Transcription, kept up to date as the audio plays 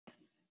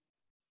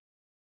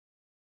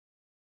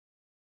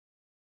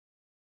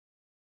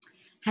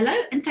Hello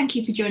and thank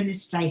you for joining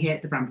us today here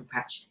at the Bramble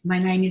Patch. My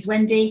name is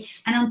Wendy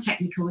and on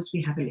technicals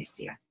we have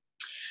Alicia.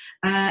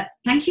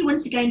 Thank you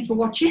once again for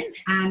watching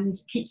and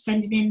keep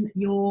sending in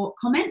your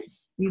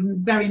comments. We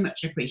very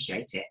much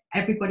appreciate it.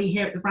 Everybody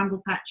here at the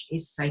Bramble Patch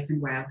is safe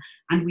and well,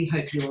 and we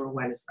hope you're all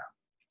well as well.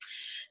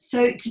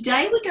 So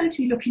today we're going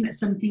to be looking at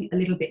something a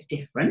little bit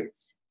different.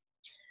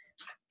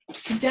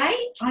 Today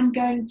I'm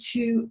going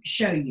to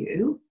show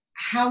you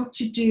how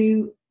to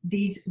do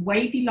these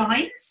wavy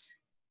lines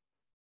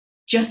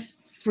just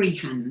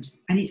freehand,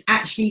 and it's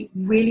actually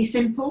really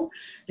simple.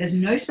 There's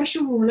no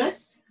special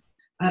rulers.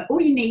 All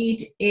you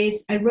need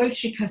is a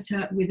rotary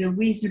cutter with a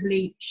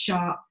reasonably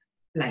sharp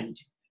blade.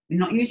 You're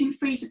not using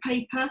freezer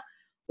paper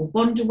or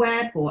Bonder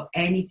web or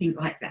anything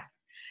like that.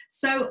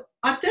 So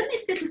I've done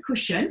this little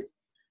cushion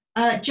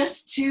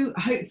just to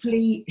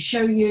hopefully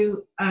show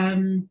you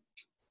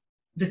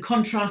the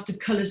contrast of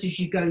colours as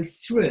you go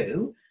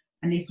through.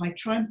 And if I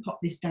try and pop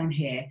this down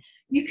here,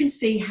 you can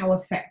see how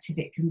effective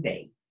it can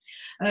be.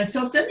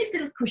 So I've done this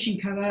little cushion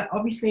cover.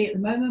 Obviously at the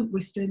moment we're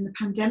still in the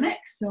pandemic,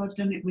 so I've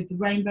done it with the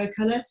rainbow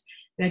colours.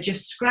 They're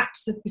just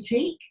scraps of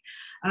batik.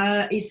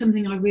 It's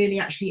something I really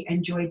actually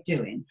enjoyed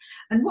doing.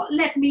 And what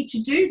led me to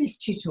do this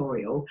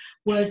tutorial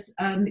was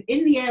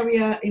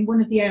in one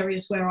of the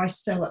areas where I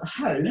sew at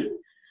home,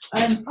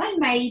 I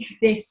made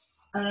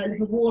this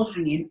little wall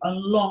hanging a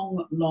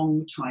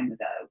long time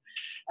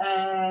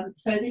ago.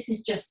 So this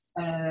is just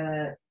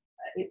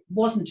it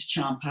wasn't a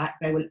charm pack.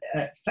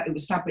 It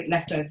was fabric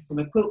left over from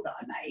a quilt that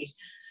I made,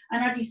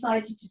 and I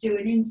decided to do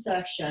an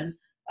insertion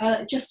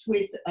just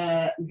with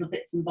little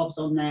bits and bobs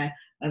on there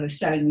of a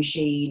sewing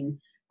machine,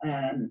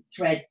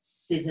 threads,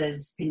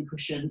 scissors, pin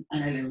cushion,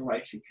 and a little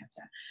rotary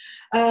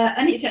cutter.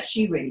 And it's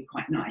actually really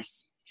quite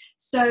nice.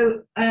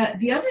 So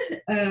the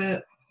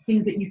other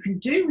thing that you can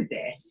do with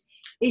this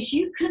is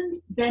you can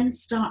then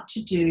start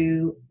to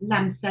do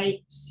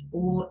landscapes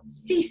or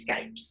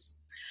seascapes,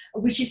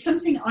 which is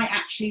something I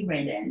actually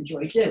really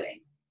enjoy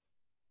doing.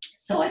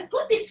 So I've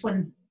put this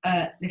one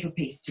little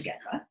piece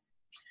together,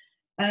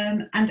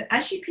 and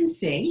as you can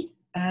see,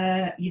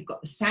 you've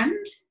got the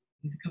sand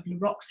with a couple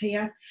of rocks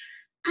here,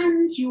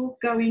 and you're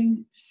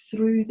going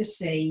through the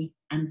sea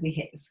and we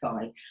hit the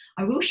sky.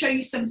 I will show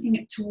you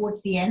something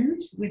towards the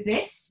end with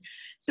this.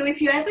 So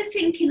if you're ever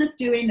thinking of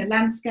doing a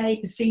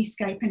landscape, a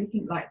seascape,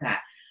 anything like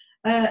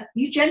that,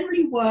 you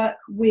generally work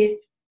with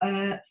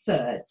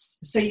thirds.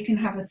 So you can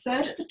have a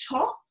third at the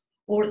top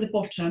or at the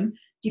bottom,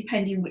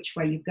 depending which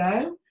way you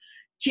go.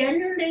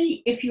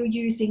 Generally, if you're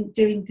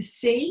doing the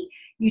sea,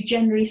 you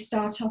generally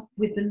start off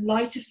with the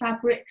lighter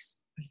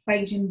fabrics,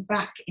 fading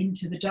back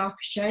into the darker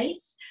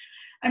shades.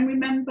 And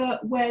remember,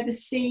 where the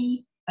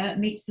sea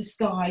meets the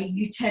sky,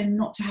 you tend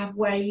not to have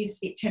waves.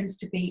 It tends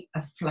to be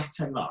a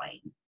flatter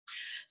line.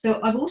 So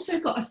I've also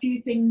got a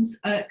few things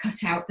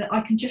cut out that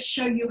I can just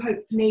show you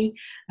hopefully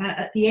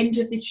at the end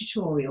of the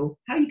tutorial,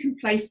 how you can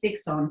place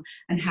this on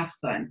and have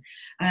fun.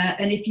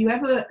 And if you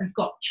ever have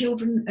got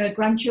children,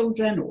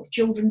 grandchildren or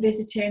children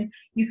visiting,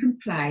 you can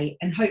play,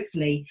 and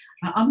hopefully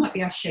I might be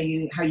able to show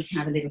you how you can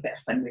have a little bit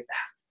of fun with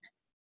that.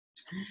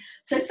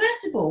 So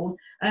first of all,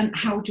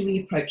 how do we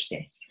approach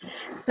this?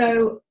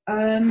 So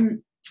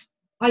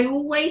I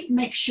always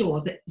make sure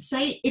that,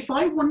 say, if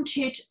I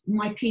wanted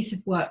my piece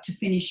of work to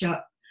finish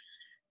up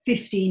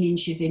 15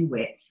 inches in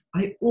width,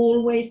 I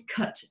always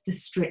cut the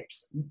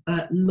strips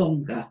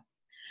longer,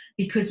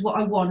 because what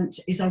I want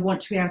is I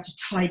want to be able to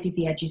tidy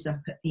the edges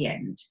up at the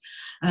end.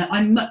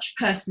 I much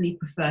personally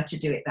prefer to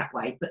do it that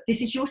way, but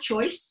this is your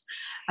choice.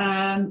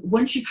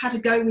 Once you've had a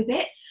go with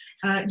it,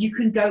 you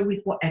can go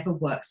with whatever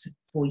works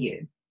for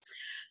you.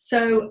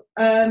 So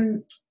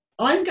I'm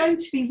going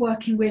to be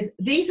working with,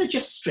 these are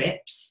just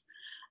strips.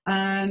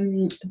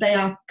 They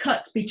are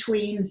cut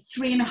between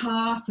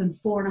 3.5 and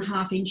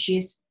 4.5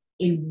 inches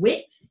in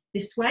width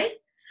this way.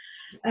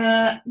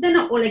 They're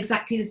not all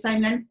exactly the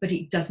same length, but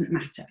it doesn't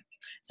matter.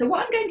 So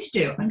what I'm going to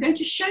do, I'm going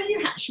to show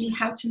you actually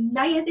how to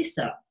layer this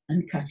up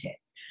and cut it.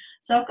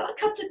 So I've got a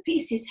couple of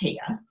pieces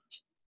here,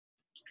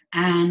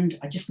 and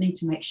I just need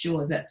to make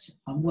sure that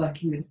I'm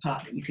working with a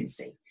part that you can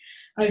see.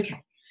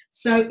 Okay,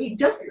 so it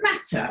doesn't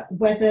matter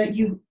whether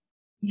you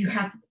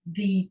have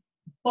the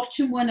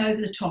bottom one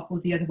over the top or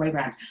the other way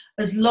around,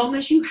 as long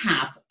as you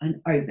have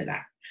an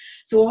overlap.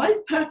 So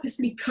I've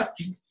purposely cut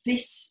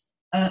this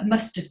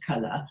mustard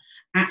colour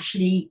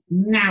actually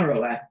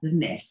narrower than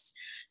this,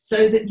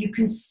 so that you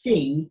can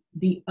see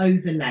the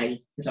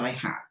overlay that I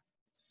have.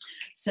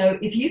 So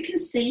if you can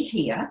see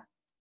here,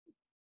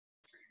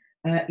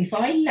 if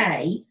I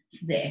lay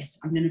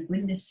this, I'm going to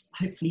bring this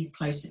hopefully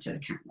closer to the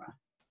camera,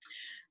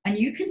 and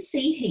you can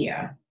see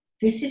here,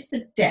 this is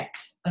the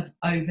depth of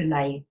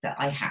overlay that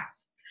I have.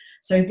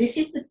 So this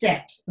is the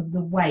depth of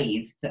the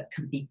wave that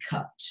can be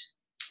cut,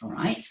 all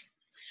right?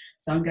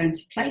 So I'm going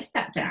to place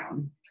that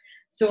down.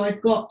 So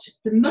I've got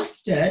the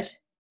mustard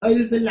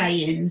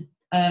overlaying,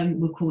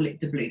 we'll call it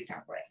the blue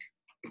fabric.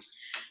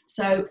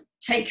 So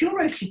take your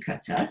rotary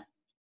cutter.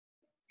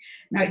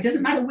 Now it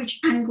doesn't matter which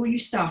angle you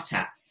start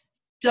at.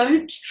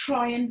 Don't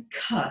try and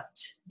cut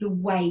the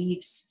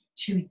waves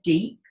too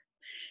deep,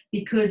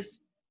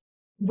 because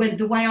when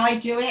the way I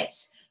do it,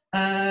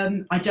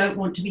 I don't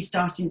want to be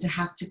starting to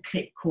have to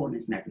clip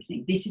corners and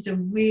everything. This is a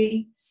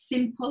really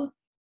simple,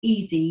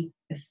 easy,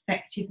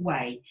 effective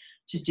way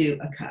to do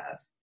a curve.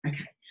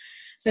 Okay,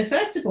 so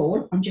first of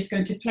all, I'm just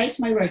going to place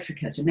my rotary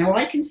cutter. Now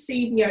I can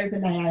see the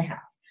overlay I have.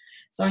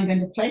 So I'm going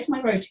to place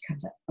my rotary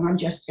cutter and I'm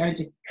just going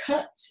to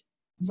cut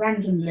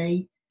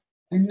randomly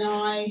a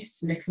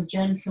nice little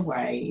gentle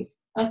wave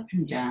up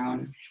and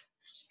down,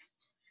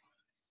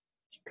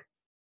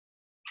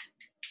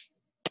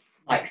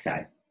 like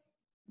so.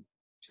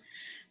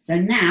 So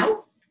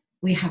now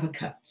we have a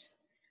cut.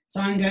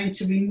 So I'm going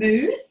to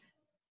remove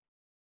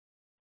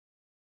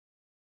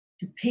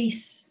the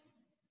piece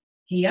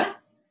here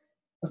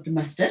of the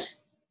mustard.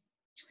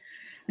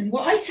 And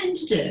what I tend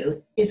to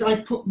do is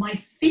I put my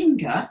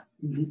finger,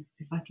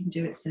 if I can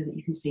do it so that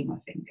you can see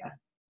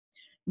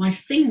my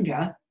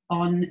finger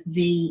on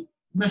the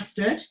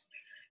mustard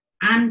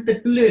and the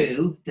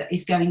blue that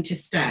is going to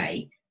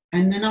stay.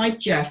 And then I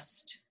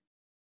just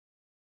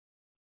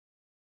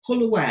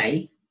pull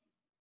away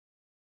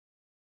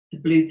the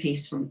blue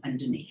piece from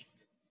underneath.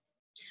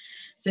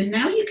 So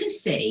now you can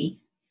see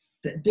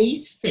that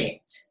these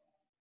fit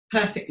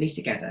perfectly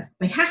together.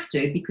 They have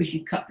to because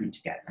you cut them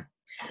together.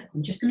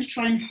 I'm just going to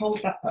try and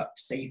hold that up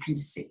so you can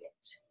see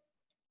it.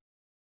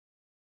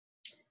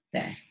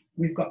 There,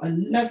 we've got a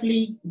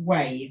lovely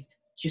wave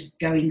just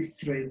going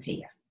through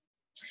here.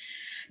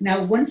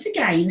 Now, once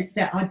again,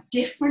 there are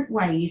different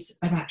ways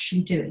of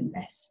actually doing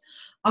this.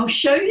 I'll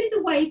show you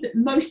the way that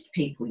most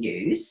people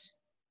use,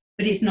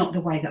 but it's not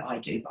the way that I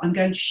do. But I'm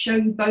going to show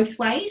you both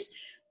ways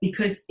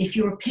because if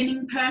you're a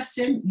pinning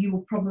person, you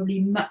will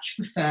probably much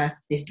prefer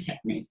this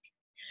technique.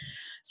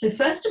 So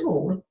first of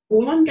all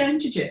I'm going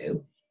to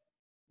do,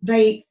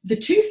 the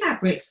two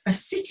fabrics are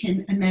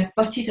sitting and they're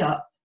butted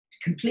up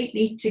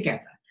completely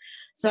together.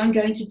 So I'm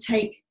going to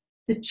take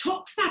the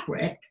top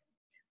fabric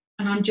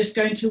and I'm just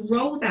going to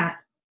roll that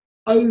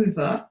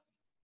over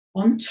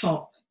on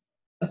top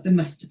of the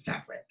mustard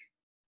fabric,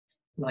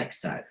 like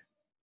so.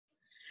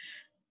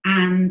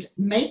 And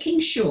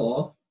making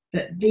sure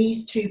that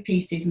these two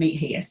pieces meet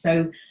here.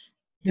 So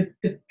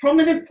the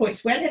prominent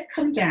points where they've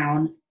come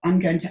down, I'm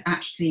going to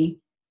actually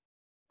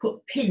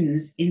put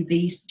pins in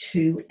these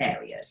two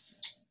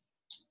areas,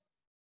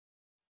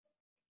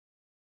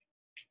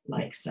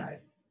 like so.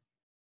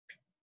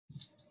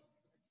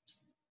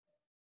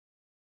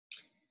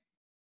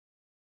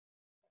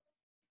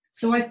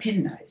 So I've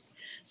pinned those.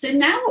 So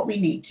now what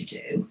we need to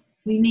do,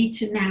 we need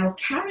to now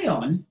carry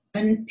on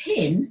and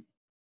pin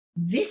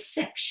this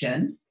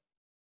section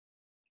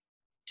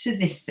to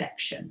this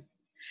section.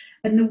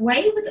 And the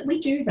way that we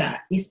do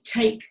that is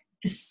take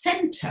the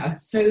center,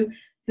 so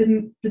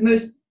the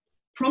most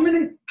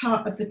prominent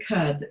part of the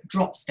curve that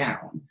drops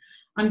down,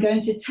 I'm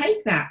going to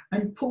take that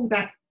and pull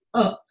that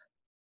up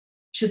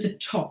to the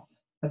top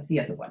of the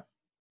other one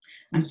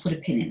and put a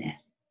pin in it.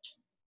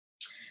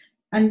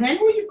 And then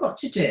all you've got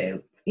to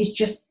do is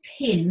just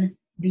pin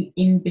the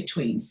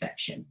in-between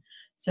section.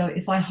 So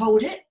if I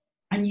hold it,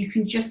 and you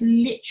can just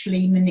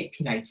literally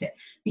manipulate it.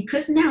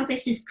 Because now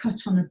this is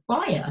cut on a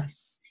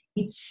bias,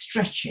 it's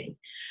stretchy.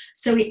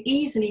 So it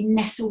easily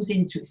nestles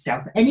into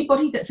itself.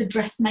 Anybody that's a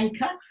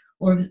dressmaker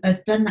or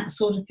has done that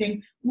sort of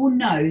thing will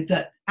know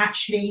that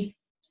actually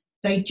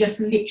they just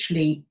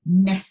literally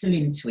nestle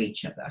into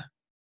each other.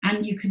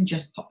 And you can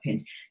just pop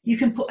pins. You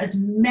can put as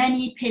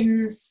many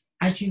pins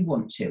as you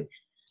want to.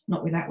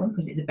 Not with that one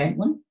because it's a bent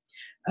one.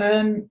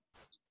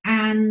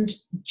 And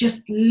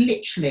just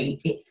literally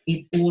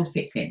it all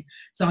fits in.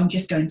 So I'm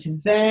just going to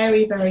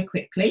very, very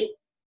quickly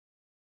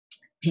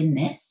pin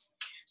this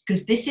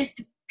because this is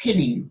the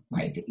pinning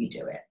way that you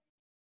do it.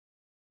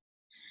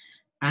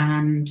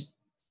 And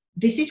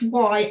this is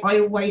why I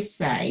always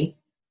say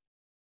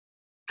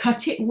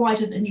cut it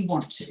wider than you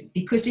want to,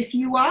 because if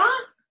you are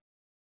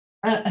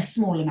a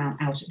small amount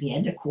out at the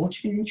end, a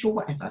quarter of an inch or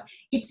whatever,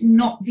 it's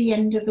not the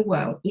end of the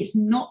world. It's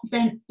not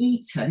then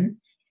eaten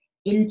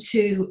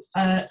into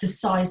the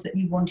size that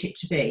you want it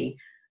to be,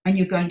 and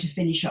you're going to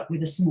finish up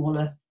with a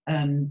smaller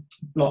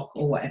block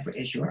or whatever it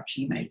is you're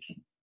actually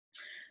making.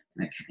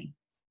 Okay,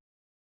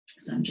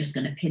 so I'm just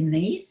going to pin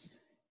these,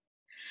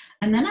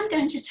 and then I'm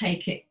going to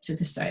take it to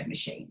the sewing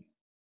machine.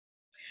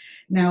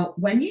 Now,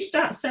 when you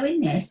start sewing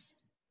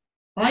this,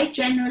 I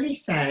generally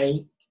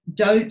say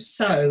don't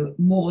sew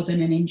more than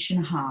 1.5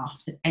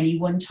 inches at any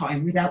one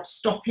time without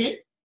stopping,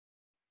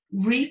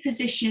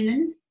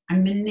 repositioning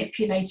and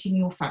manipulating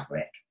your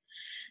fabric.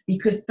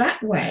 Because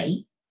that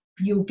way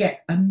you'll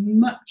get a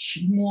much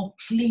more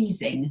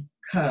pleasing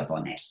curve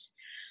on it.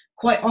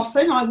 Quite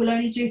often I will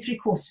only do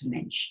 3/4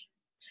 inch.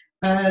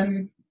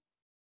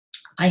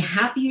 I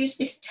have used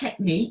this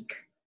technique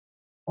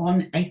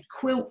on a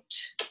quilt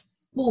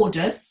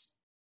borders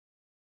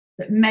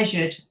that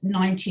measured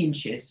 90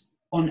 inches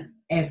on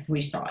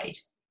every side.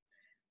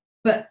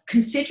 But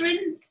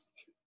considering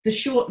the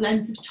short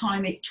length of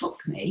time it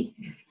took me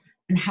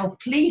and how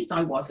pleased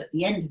I was at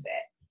the end of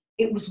it,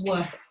 it was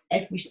worth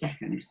every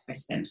second I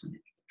spent on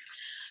it.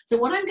 So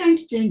what I'm going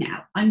to do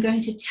now, I'm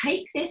going to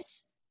take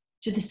this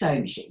to the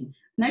sewing machine.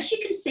 And as you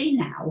can see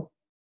now,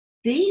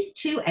 these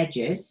two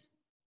edges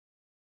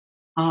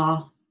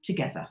are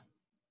together.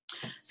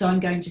 So I'm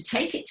going to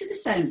take it to the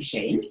sewing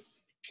machine,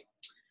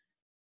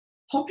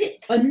 pop it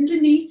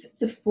underneath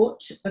the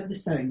foot of the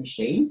sewing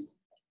machine,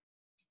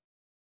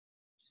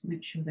 just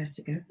make sure they're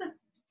together,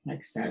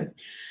 like so.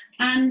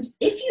 And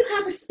if you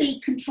have a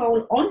speed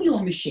control on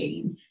your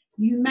machine,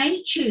 you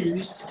may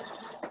choose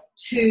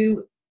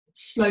to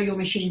slow your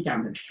machine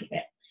down a little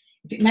bit.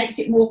 If it makes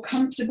it more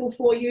comfortable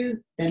for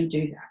you, then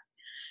do that.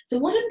 So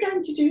what I'm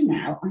going to do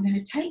now, I'm going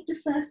to take the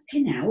first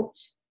pin out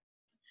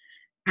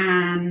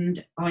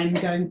and I'm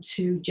going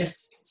to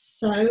just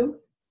sew,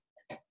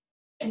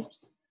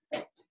 oops,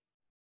 so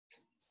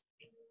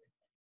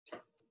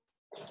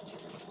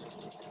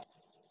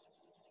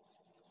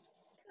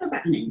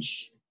about an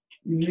inch.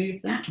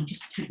 Remove that, I'll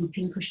just take my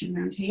pin cushion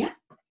around here.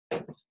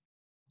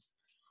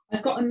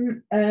 I've got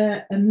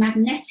a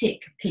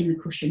magnetic pin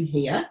cushion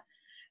here.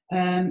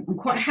 I'm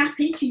quite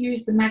happy to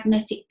use the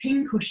magnetic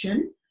pin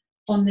cushion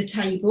on the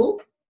table,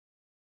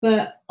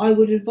 but I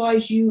would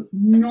advise you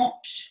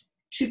not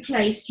to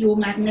place your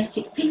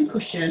magnetic pin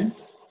cushion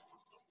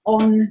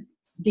on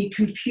the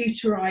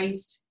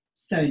computerized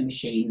sewing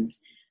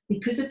machines.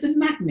 Because of the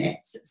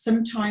magnets,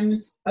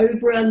 sometimes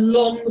over a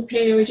long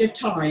period of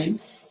time,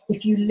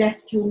 if you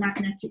left your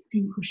magnetic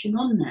pin cushion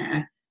on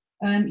there,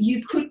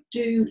 you could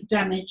do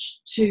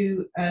damage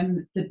to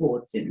the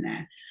boards in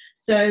there.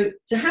 So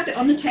to have it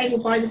on the table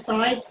by the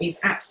side is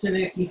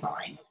absolutely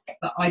fine,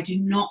 but I do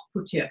not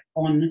put it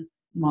on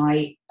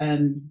my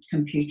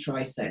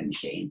computerized sewing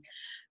machine.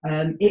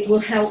 It will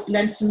help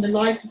lengthen the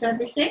life of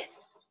everything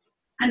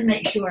and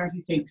make sure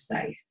everything's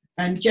safe.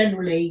 And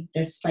generally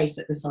there's space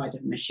at the side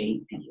of the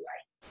machine anyway.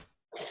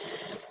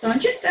 So I'm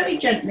just very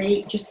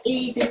gently just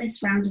easing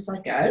this round as I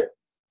go,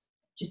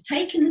 just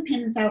taking the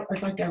pins out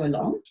as I go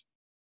along.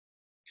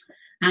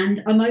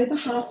 And I'm over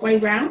halfway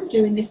round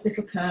doing this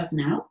little curve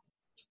now.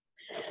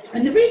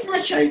 And the reason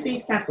I chose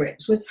these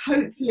fabrics was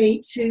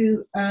hopefully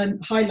to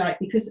highlight,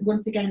 because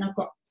once again, I've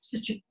got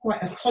such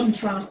quite a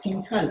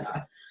contrasting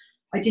colour.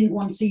 I didn't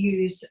want to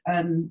use,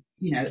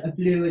 you know, a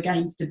blue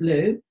against a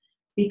blue,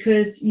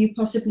 because you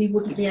possibly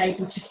wouldn't be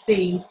able to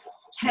see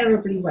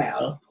terribly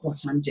well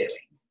what I'm doing.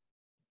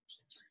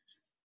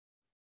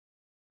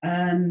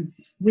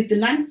 With the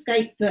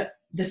landscape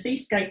the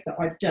seascape that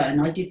I've done,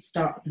 I did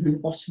start from the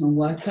bottom and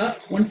work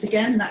up. Once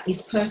again, that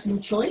is personal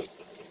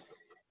choice.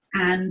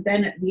 And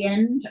then at the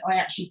end, I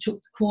actually took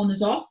the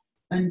corners off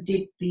and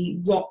did the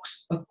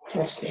rocks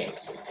across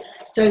it.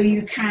 So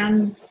you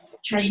can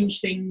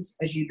change things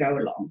as you go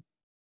along.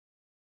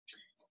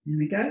 There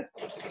we go.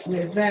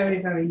 We're very,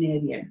 very near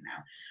the end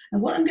now.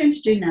 And what I'm going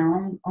to do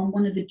now, on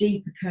one of the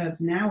deeper curves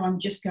now, I'm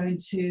just going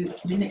to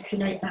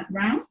manipulate that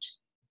round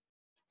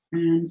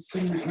and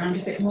swing that round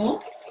a bit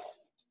more.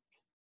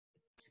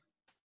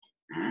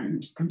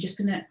 And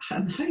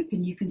I'm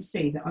hoping you can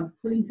see that I'm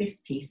pulling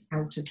this piece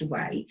out of the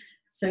way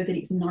so that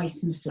it's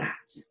nice and flat.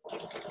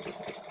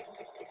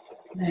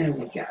 There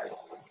we go.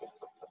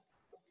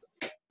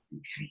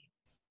 Okay.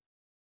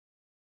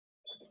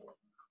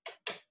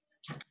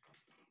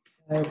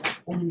 So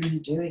what I'm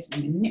going to do is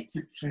I'm going to nip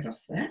that thread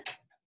off there.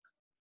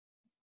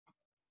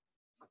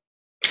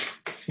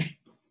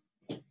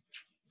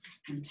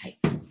 And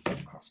take this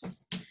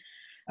across.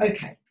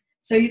 Okay,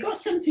 so you've got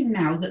something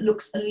now that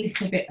looks a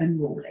little bit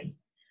unruly,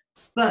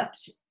 but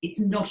it's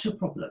not a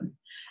problem.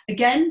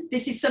 Again,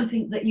 this is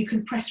something that you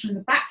can press from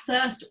the back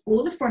first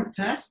or the front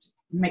first.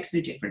 It makes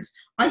no difference.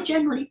 I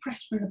generally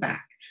press from the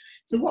back.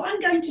 So what I'm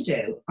going to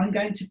do, I'm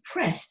going to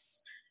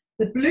press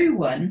the blue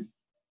one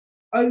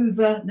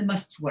over the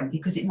mustard one,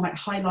 because it might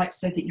highlight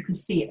so that you can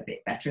see it a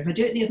bit better. If I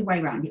do it the other way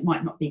around, it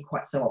might not be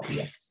quite so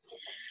obvious.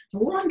 So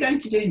all I'm going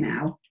to do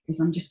now is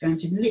I'm just going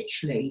to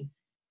literally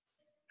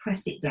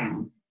press it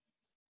down.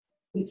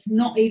 It's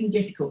not even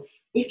difficult.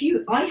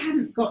 I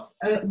haven't got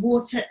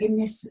water in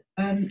this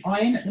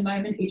iron at the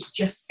moment, it's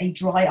just a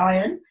dry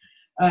iron.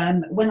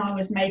 When I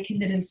was making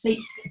the little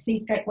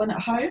seascape one at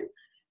home,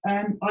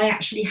 I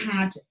actually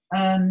had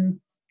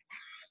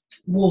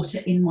water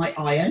in my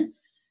iron.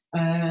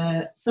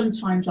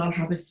 Sometimes I'll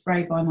have a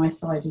spray by my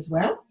side as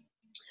well.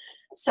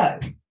 So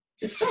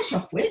to start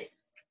off with,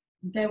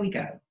 there we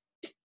go.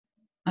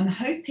 I'm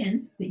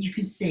hoping that you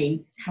can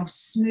see how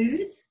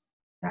smooth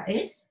that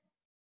is.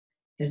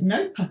 There's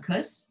no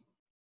puckers,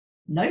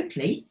 no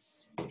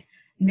pleats,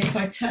 and if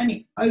I turn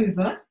it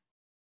over,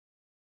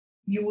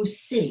 you will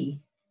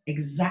see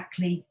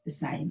exactly the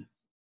same.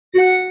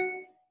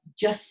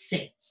 Just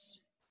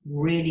sits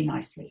really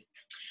nicely.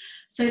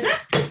 So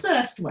that's the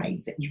first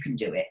way that you can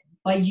do it,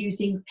 by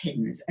using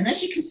pins. And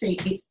as you can see,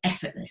 it's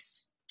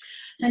effortless.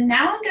 So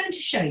now I'm going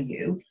to show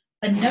you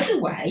another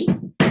way.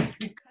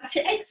 We'll cut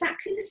it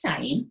exactly the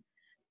same,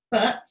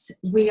 but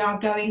we are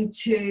going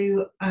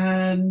to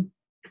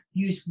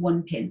use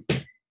one pin.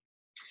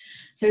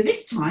 So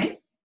this time,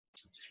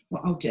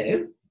 what I'll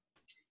do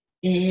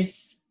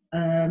is,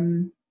 how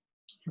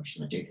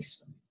should I do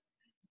this one?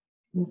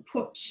 We'll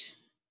put,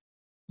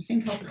 I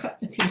think I'll cut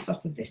the piece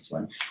off of this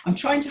one. I'm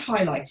trying to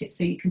highlight it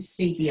so you can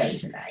see the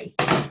overlay.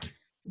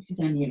 This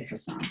is only a little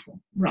sample.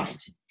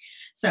 Right,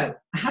 so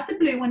I have the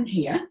blue one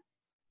here,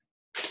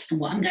 and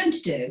what I'm going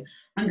to do,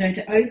 I'm going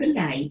to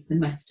overlay the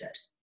mustard,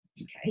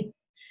 okay?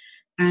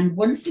 And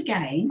once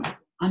again,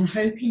 I'm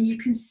hoping you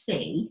can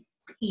see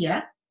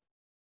here,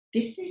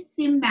 this is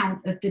the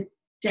amount of the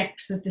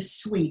depth of the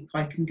sweep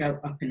I can go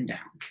up and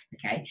down,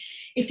 okay?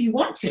 If you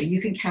want to,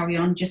 you can carry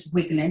on just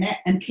wiggling it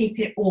and keep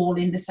it all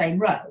in the same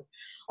row.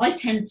 I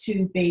tend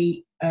to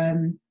be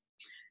a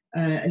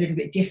little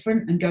bit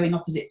different and go in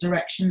opposite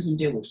directions and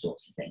do all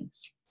sorts of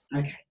things.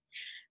 Okay,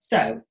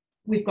 so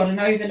we've got an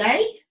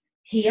overlay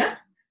here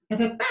of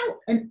about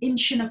 1.25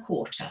 inches.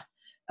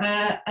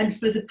 And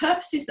for the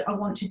purposes that I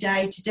want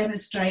today to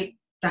demonstrate,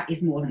 that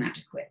is more than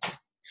adequate.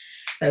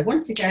 So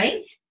once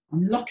again,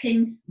 I'm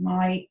locking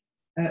my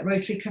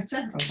rotary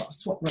cutter. I've got a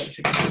swap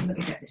rotary cutter. Let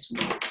me get this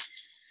one.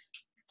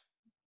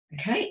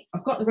 Okay,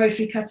 I've got the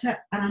rotary cutter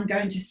and I'm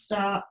going to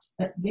start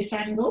at this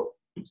angle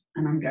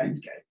and I'm going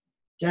to go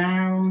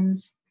down,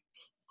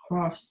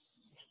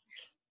 across,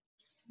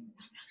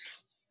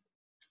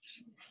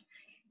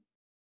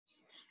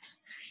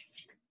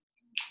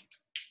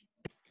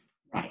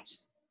 right.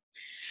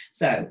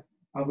 So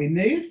I'll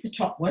remove the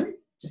top one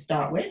to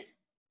start with.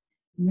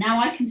 Now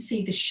I can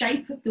see the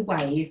shape of the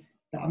wave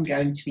that I'm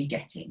going to be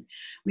getting.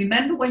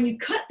 Remember, when you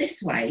cut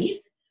this wave,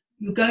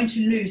 you're going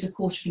to lose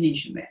 1/4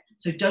 inch of it.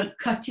 So don't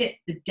cut it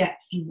the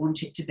depth you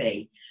want it to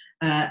be.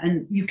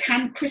 And you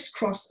can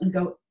crisscross and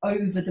go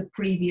over the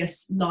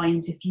previous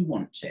lines if you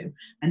want to.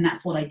 And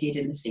that's what I did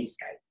in the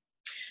seascape.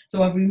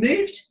 So I've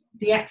removed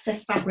the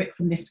excess fabric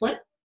from this one.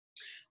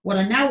 What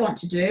I now want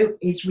to do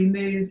is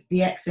remove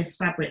the excess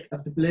fabric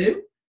of the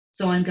blue.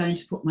 So I'm going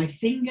to put my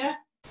finger,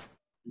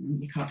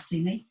 you can't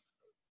see me,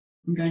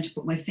 I'm going to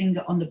put my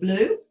finger on the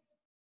blue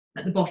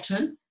at the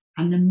bottom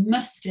and the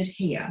mustard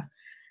here.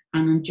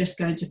 And I'm just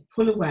going to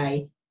pull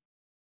away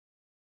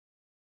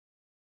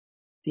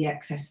the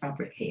excess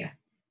fabric here.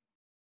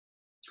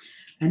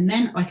 And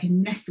then I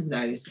can nestle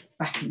those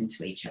back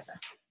into each other.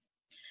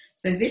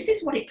 So this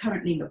is what it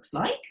currently looks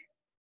like.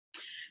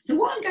 So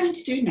what I'm going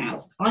to do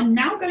now, I'm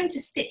now going to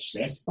stitch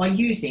this by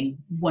using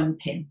 1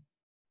 pin,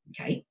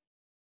 okay?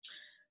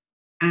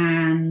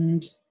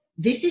 And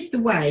this is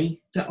the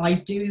way that I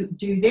do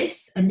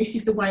this, and this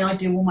is the way I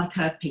do all my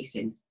curved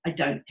piecing. I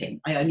don't pin,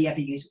 I only ever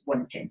use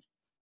 1 pin.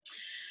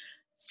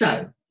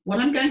 So what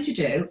I'm going to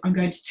do, I'm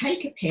going to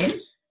take a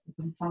pin, if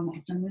I can find what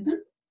I've done with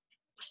them.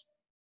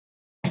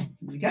 There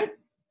we go. I'm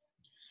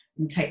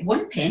going to take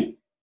 1 pin.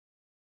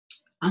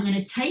 I'm going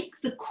to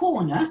take the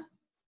corner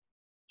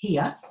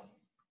here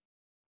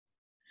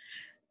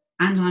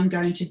and I'm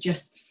going to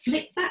just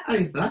flip that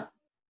over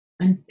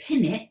and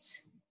pin it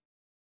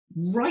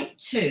right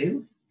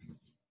to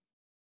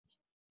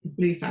the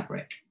blue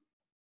fabric,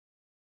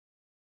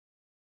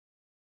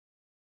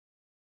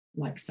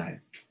 like so.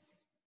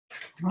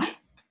 Right?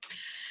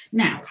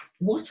 Now,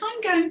 what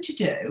I'm going to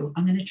do,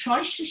 I'm going to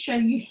try to show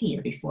you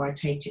here before I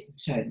take it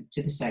to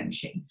the sewing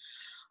machine.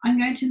 I'm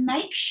going to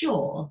make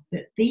sure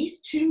that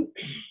these 2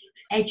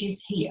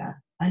 edges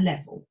here are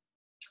level.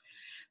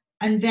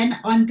 And then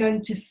I'm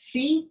going to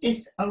feed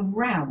this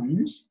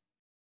around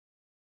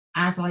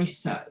as I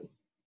sew.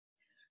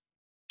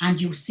 And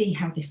you'll see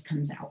how this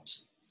comes out.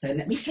 So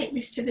let me take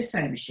this to the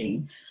sewing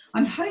machine.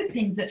 I'm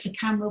hoping that the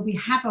camera we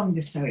have on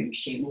the sewing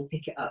machine will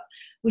pick it up,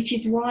 which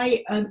is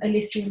why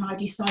Alicia and I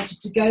decided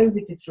to go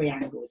with the 3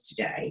 angles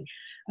today.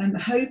 I'm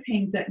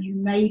hoping that you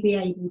may be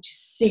able to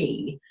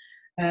see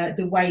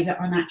the way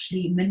that I'm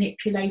actually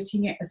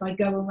manipulating it as I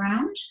go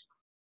around.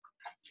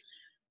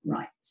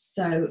 Right,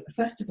 so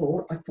first of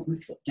all, I've put my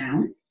foot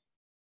down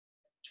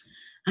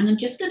and I'm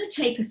just going to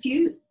take a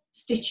few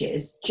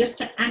stitches just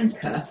to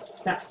anchor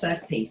that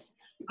first piece.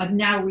 I've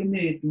now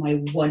removed my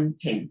 1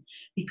 pin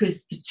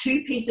because the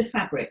 2 pieces of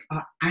fabric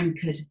are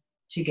anchored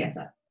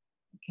together,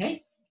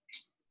 okay?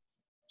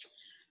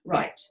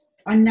 Right,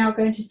 I'm now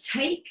going to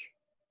take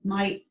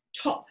my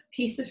top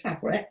piece of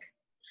fabric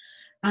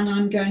and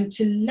I'm going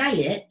to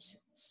lay it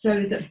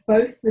so that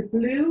both the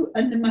blue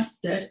and the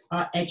mustard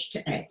are edge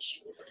to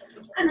edge.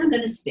 And I'm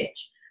going to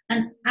stitch.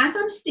 And as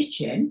I'm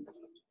stitching,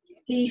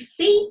 the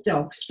feed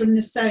dogs from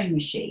the sewing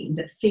machine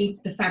that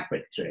feeds the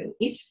fabric through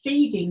is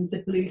feeding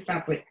the blue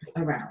fabric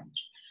around.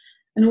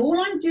 And all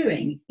I'm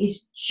doing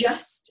is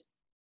just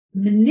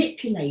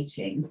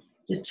manipulating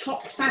the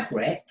top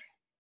fabric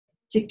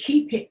to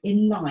keep it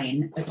in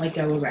line as I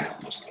go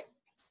around.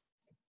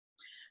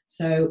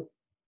 So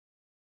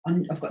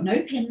I've got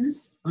no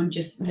pins, I'm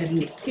just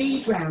letting it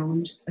feed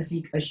round as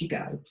you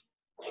go.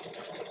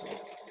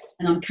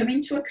 And I'm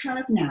coming to a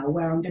curve now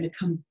where I'm going to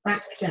come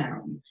back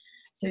down.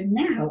 So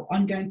now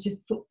I'm going to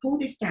pull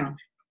this down.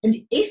 And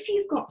if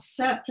you've got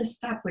surplus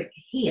fabric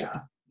here,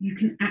 you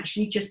can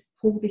actually just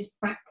pull this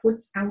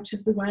backwards out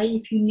of the way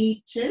if you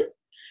need to.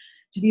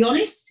 To be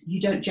honest, you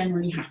don't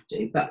generally have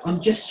to, but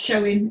I'm just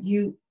showing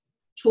you,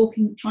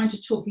 trying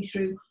to talk you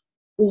through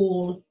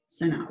all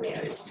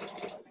scenarios.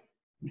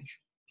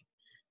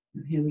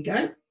 And here we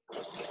go.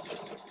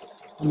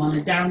 I'm on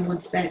a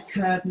downward bent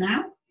curve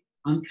now.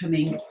 I'm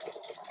coming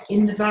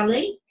in the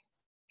valley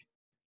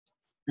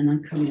and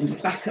I'm coming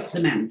back up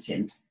the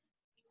mountain.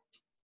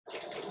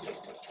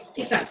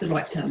 If that's the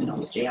right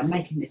terminology, I'm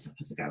making this up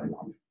as I go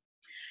along.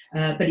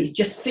 But it's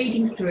just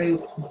feeding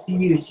through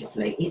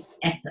beautifully. It's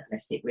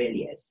effortless, it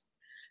really is.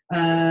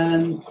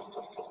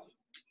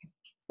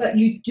 But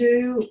you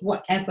do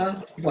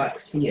whatever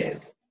works for you.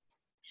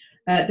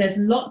 There's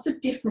lots of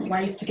different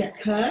ways to get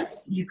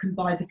curves. You can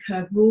buy the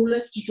curve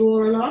rulers to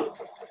draw along.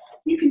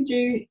 You can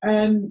do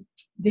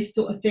this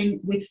sort of thing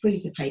with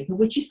freezer paper,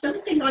 which is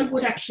something I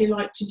would actually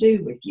like to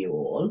do with you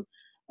all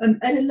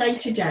at a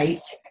later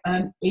date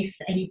if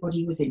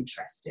anybody was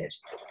interested.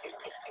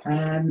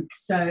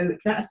 So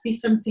that's be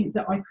something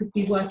that I could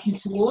be working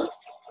towards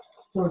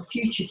for a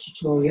future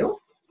tutorial.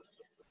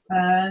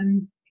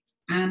 And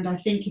I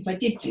think if I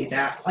did do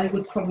that, I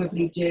would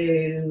probably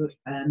do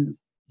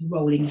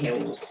rolling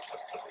hills,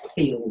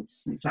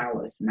 fields and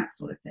flowers and that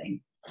sort of thing,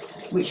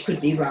 which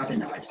could be rather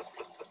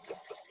nice.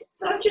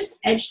 So I've just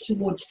edged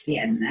towards the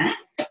end there,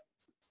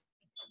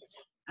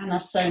 and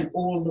I've sewn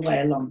all the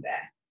way along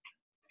there,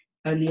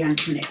 only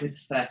anchoring it with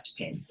the first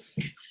pin.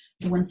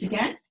 So once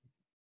again,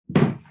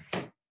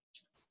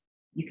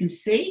 you can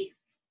see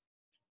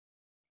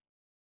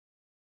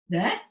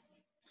there,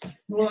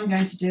 all I'm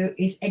going to do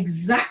is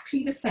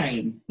exactly the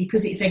same,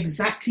 because it's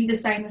exactly the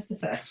same as the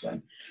first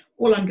one.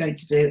 All I'm going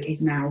to do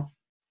is now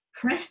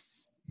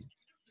press.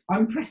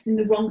 I'm pressing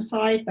the wrong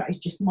side, that is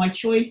just my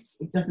choice,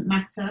 it doesn't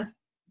matter.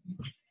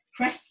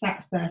 Press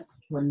that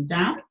first one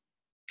down,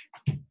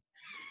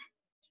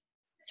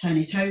 turn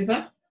it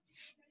over,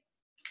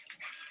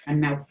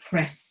 and now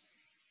press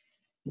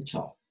the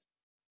top.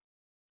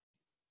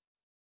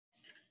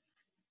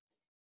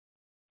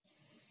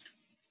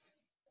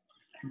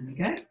 There we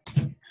go.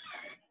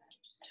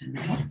 Just turn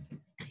that off.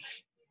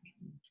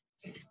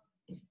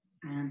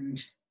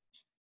 And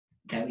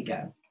there we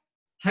go.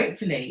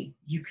 Hopefully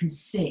you can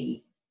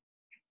see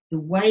the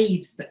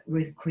waves that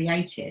we've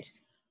created.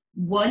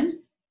 One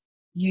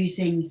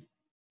using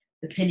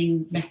the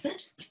pinning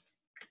method,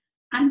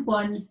 and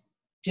one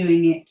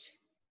doing it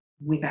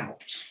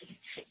without.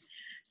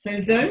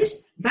 So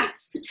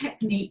that's the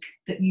technique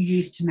that you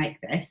use to make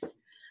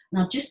this.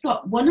 And I've just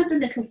got one other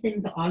little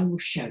thing that I will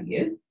show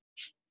you.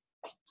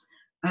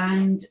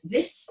 And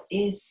this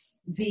is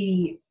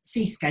the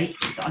seascape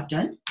that I've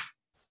done.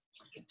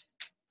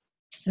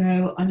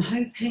 So I'm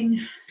hoping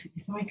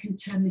if I can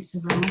turn this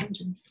around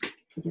and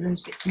give you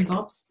those bits and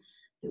bobs,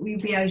 that we'll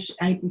be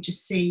able to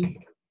see,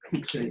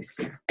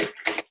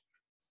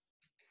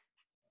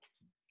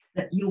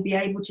 that you'll be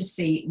able to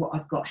see what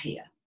I've got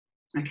here.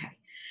 Okay,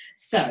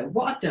 so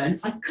what I've done,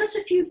 I've cut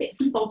a few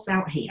bits and bobs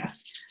out here,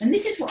 and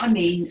this is what I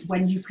mean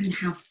when you can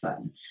have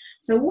fun.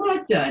 So what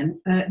I've done,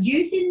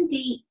 using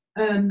the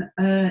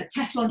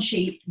Teflon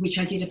sheet, which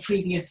I did a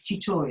previous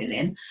tutorial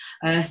in,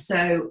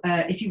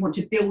 if you want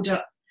to build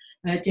up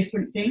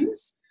different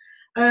things,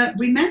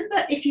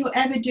 remember if you're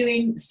ever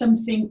doing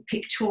something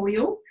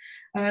pictorial,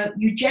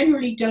 you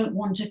generally don't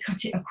want to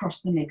cut it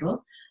across the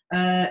middle.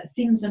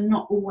 Things are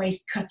not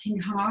always cut in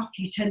half.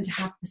 You tend to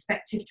have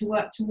perspective to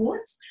work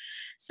towards.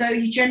 So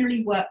you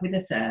generally work with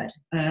a third.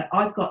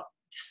 I've got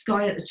the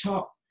sky at the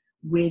top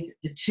with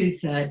the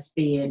 2/3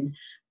 being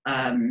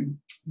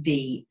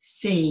the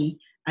sea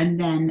and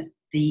then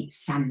the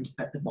sand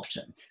at the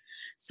bottom.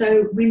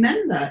 So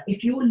remember,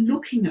 if you're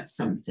looking at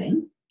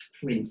something,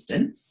 for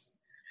instance,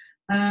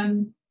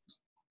 I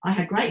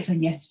had great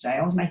fun yesterday.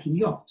 I was making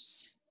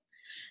yachts.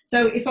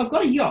 So if I've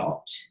got a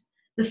yacht,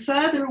 the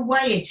further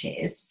away it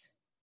is,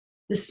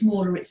 the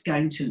smaller it's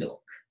going to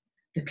look.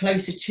 The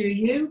closer to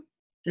you,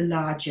 the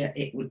larger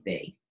it would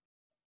be.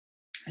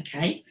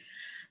 Okay,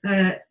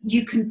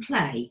 you can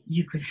play.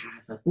 You could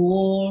have a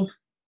ball.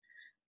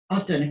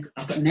 I've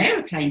got an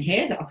aeroplane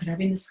here that I could have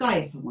in the sky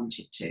if I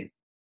wanted to.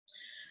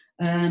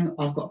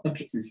 I've got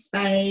buckets and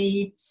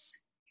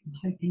spades. I'm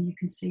hoping you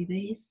can see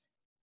these.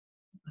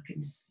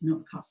 Buckets, no,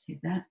 I can't see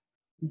that.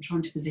 I'm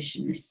trying to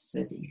position this so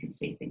that you can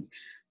see things.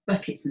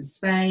 Buckets and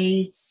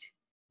spades.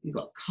 You've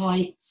got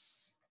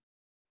kites.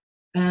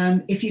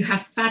 If you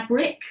have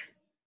fabric,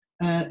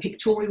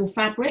 pictorial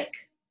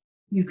fabric,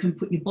 you can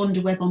put your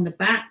Bonder web on the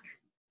back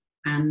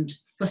and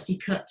fussy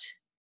cut,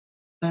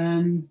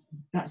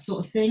 that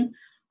sort of thing.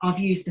 I've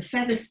used the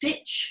feather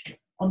stitch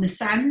on the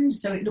sand,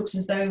 so it looks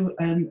as though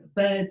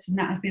birds and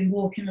that have been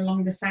walking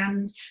along the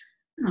sand.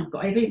 And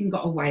I've even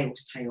got a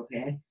whale's tail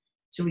here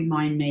to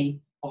remind me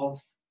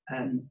of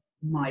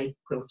my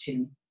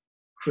quilting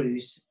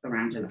cruise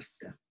around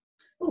Alaska.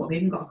 Oh, I've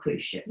even got a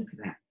cruise ship, look at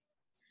that.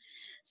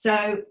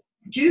 So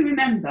do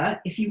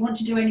remember, if you want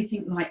to do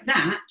anything like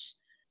that,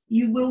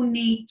 you will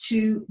need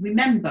to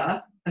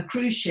remember a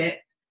cruise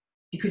ship,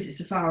 because it's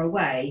so far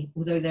away,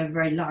 although they're a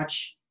very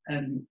large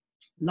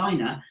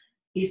liner,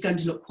 is going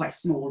to look quite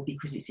small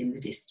because it's in the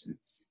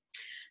distance.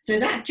 So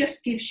that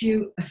just gives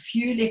you a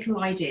few little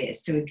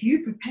ideas. So if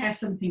you prepare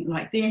something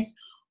like this,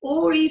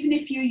 or even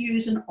if you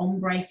use an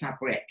ombre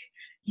fabric,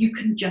 you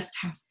can just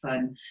have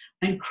fun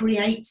and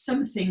create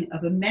something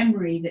of a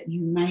memory that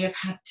you may have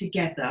had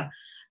together,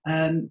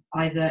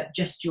 either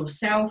just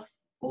yourself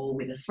or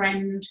with a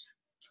friend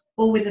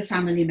or with a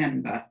family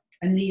member.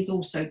 And these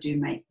also do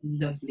make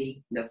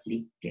lovely,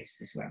 lovely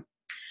gifts as well.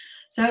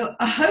 So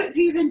I hope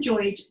you've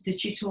enjoyed the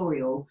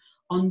tutorial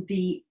on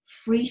the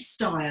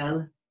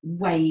freestyle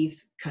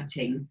wave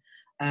cutting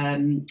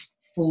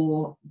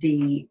for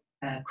the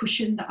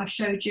cushion that I've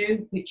showed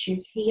you, which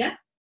is here.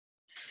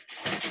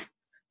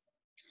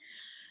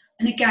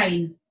 And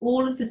again,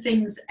 all of the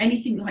things,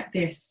 anything like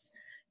this,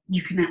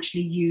 you can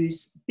actually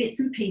use bits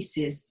and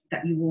pieces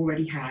that you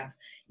already have.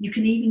 You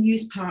can even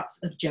use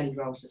parts of jelly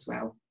rolls as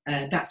well.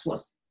 That's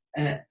what's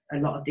a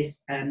lot of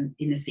this in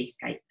the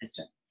seascape has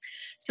done.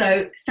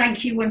 So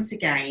thank you once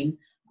again.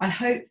 I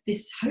hope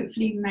this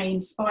hopefully may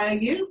inspire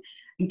you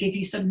and give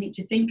you something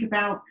to think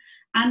about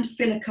and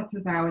fill a couple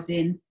of hours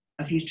in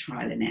of you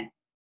trialing it.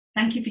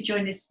 Thank you for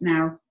joining us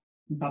now.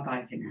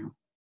 Bye-bye for now.